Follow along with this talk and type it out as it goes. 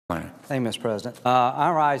Thank you, Mr. President.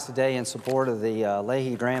 I rise today in support of the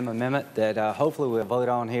Lindsey Graham amendment that hopefully we'll vote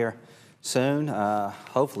on here soon,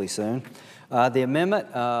 hopefully soon. The amendment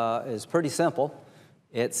is pretty simple.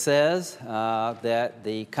 It says that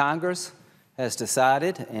the Congress has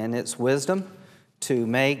decided in its wisdom to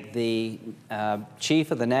make the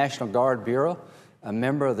Chief of the National Guard Bureau a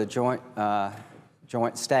member of the Joint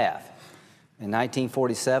Staff. In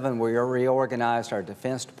 1947, we reorganized our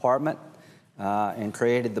Defense Department and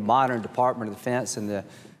created the modern Department of Defense and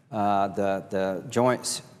the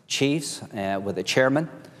Joint Chiefs with a chairman,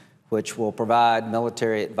 which will provide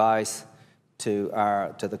military advice to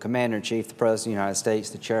the Commander-in-Chief, the President of the United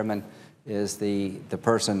States. The chairman is the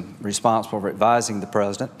person responsible for advising the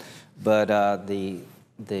President, but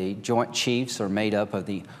the Joint Chiefs are made up of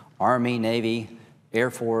the Army, Navy,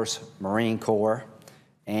 Air Force, Marine Corps,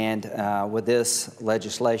 and with this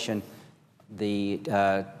legislation,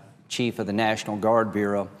 the Chief of the National Guard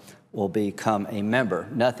Bureau will become a member.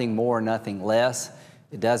 Nothing more, nothing less.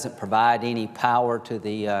 It doesn't provide any power to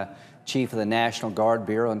the Chief of the National Guard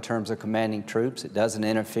Bureau in terms of commanding troops. It doesn't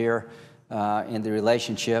interfere in the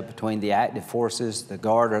relationship between the active forces, the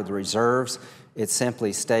Guard, or the reserves. It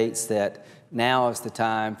simply states that now is the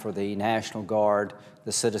time for the National Guard,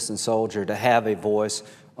 the citizen soldier, to have a voice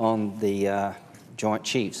on the Joint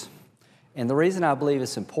Chiefs. And the reason I believe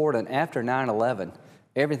it's important, after 9/11,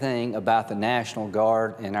 everything about the National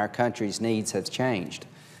Guard and our country's needs has changed.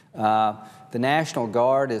 The National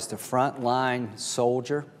Guard is the frontline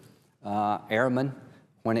soldier, airman,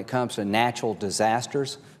 when it comes to natural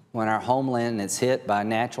disasters. When our homeland is hit by a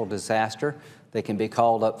natural disaster, they can be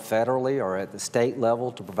called up federally or at the state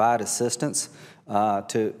level to provide assistance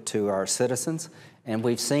to our citizens. And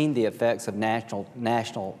we've seen the effects of natural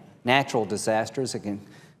disasters. It can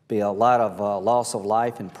be a lot of loss of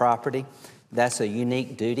life and property. That's a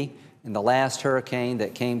unique duty. In the last hurricane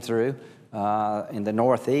that came through in the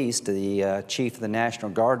Northeast, the Chief of the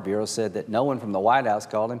National Guard Bureau said that no one from the White House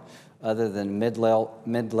called him other than a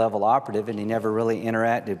mid-level operative, and he never really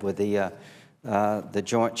interacted with the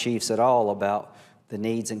Joint Chiefs at all about the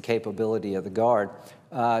needs and capability of the Guard.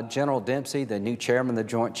 General Dempsey, the new chairman of the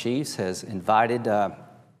Joint Chiefs, has invited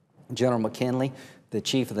General McKinley, the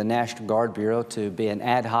Chief of the National Guard Bureau, to be an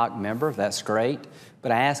ad hoc member. That's great.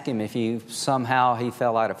 But I asked him if somehow he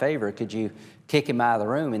fell out of favor, could you kick him out of the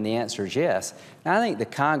room? And the answer is yes. And I think the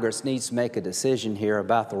Congress needs to make a decision here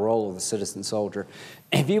about the role of the citizen soldier.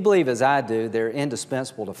 If you believe, as I do, they're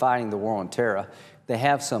indispensable to fighting the war on terror, they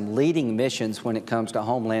have some leading missions when it comes to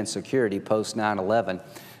Homeland Security post 9/11,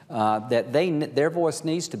 that their voice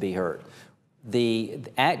needs to be heard. The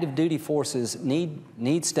active duty forces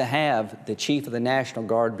needs to have the Chief of the National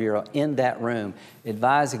Guard Bureau in that room,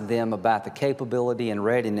 advising them about the capability and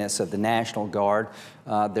readiness of the National Guard,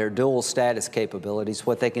 their dual status capabilities,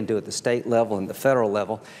 what they can do at the state level and the federal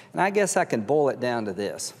level. And I guess I can boil it down to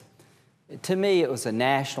this. To me, it was a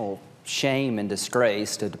national shame and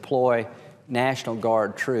disgrace to deploy National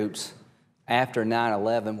Guard troops after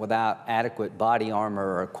 9/11 without adequate body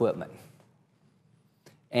armor or equipment.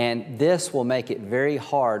 And this will make it very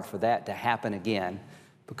hard for that to happen again,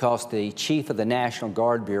 because the Chief of the National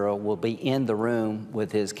Guard Bureau will be in the room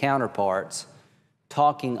with his counterparts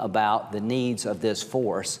talking about the needs of this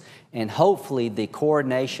force. And hopefully the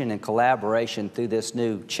coordination and collaboration through this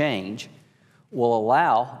new change will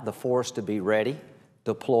allow the force to be ready,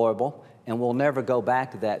 deployable, and we'll never go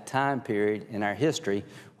back to that time period in our history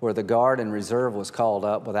where the Guard and Reserve was called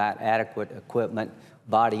up without adequate equipment,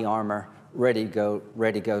 body armor, ready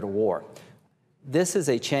to go to war. This is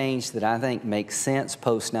a change that I think makes sense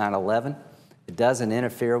post 9/11. It doesn't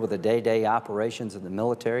interfere with the day-to-day operations of the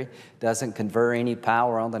military, doesn't confer any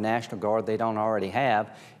power on the National Guard they don't already have.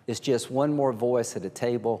 It's just one more voice at a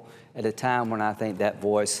table at a time when I think that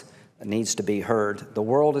voice needs to be heard. The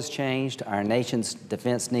world has changed. Our nation's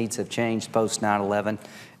defense needs have changed post 9/11,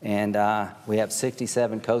 and we have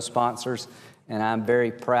 67 co-sponsors. And I'm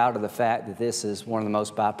very proud of the fact that this is one of the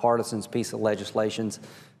most bipartisan pieces of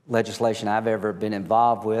legislation I've ever been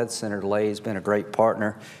involved with. Senator Lay has been a great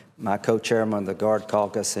partner, my co-chairman of the Guard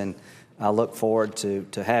Caucus, and I look forward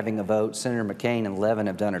to having a vote. Senator McCain and Levin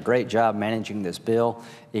have done a great job managing this bill.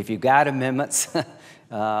 If you've got amendments,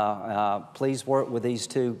 please work with these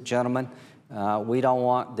two gentlemen. We don't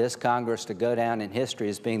want this Congress to go down in history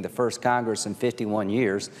as being the first Congress in 51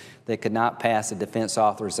 years that could not pass a defense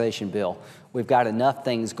authorization bill. We've got enough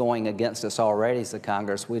things going against us already as a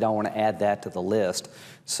Congress. We don't want to add that to the list.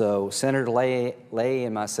 So Senator Lay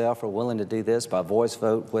and myself are willing to do this by voice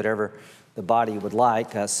vote, whatever the body would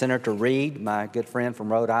like. Senator Reed, my good friend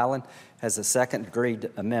from Rhode Island, has a second-degree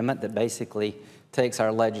amendment that basically takes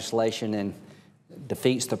our legislation and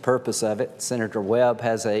defeats the purpose of it. Senator Webb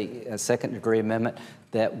has a second-degree amendment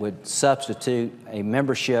that would substitute a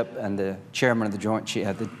membership and the chairman of the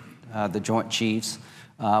Joint Chiefs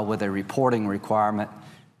with a reporting requirement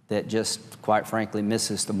that just, quite frankly,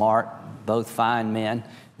 misses the mark. Both fine men.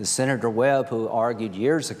 The Senator Webb, who argued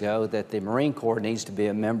years ago that the Marine Corps needs to be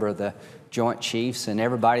a member of the Joint Chiefs, and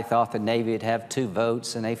everybody thought the Navy would have 2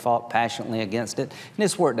 votes, and they fought passionately against it, and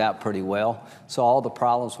it's worked out pretty well. So all the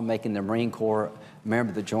problems with making the Marine Corps a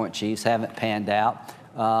member of the Joint Chiefs haven't panned out.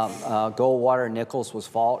 Goldwater Nichols was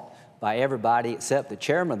fought by everybody except the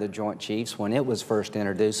chairman of the Joint Chiefs when it was first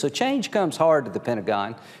introduced. So change comes hard to the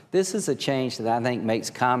Pentagon. This is a change that I think makes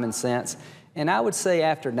common sense. And I would say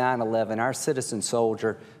after 9/11, our citizen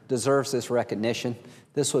soldier deserves this recognition.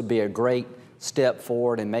 This would be a great step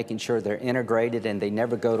forward in making sure they're integrated and they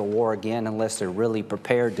never go to war again unless they're really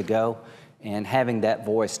prepared to go. And having that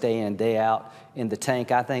voice day in, day out in the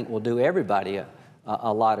tank, I think will do everybody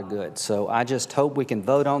a lot of good. So I just hope we can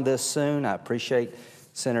vote on this soon. I appreciate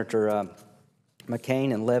Senator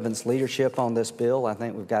McCain and Levin's leadership on this bill. I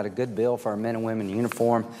think we've got a good bill for our men and women in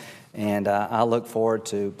uniform, and I look forward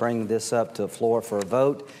to bringing this up to the floor for a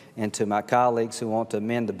vote. And to my colleagues who want to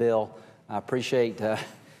amend the bill, I appreciate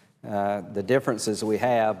the differences we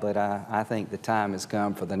have, but I think the time has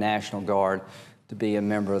come for the National Guard to be a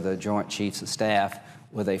member of the Joint Chiefs of Staff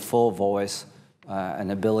with a full voice,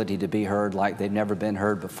 an ability to be heard like they've never been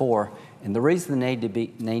heard before. And the reason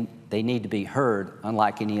they need to be heard,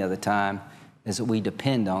 unlike any other time, is that we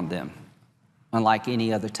depend on them, unlike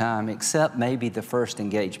any other time, except maybe the first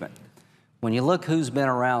engagement. When you look who's been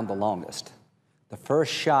around the longest, the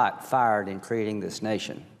first shot fired in creating this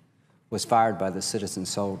nation was fired by the citizen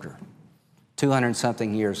soldier.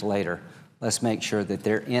 200-something years later, let's make sure that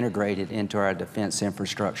they're integrated into our defense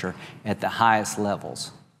infrastructure at the highest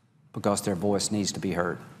levels, because their voice needs to be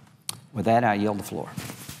heard. With that, I yield the floor.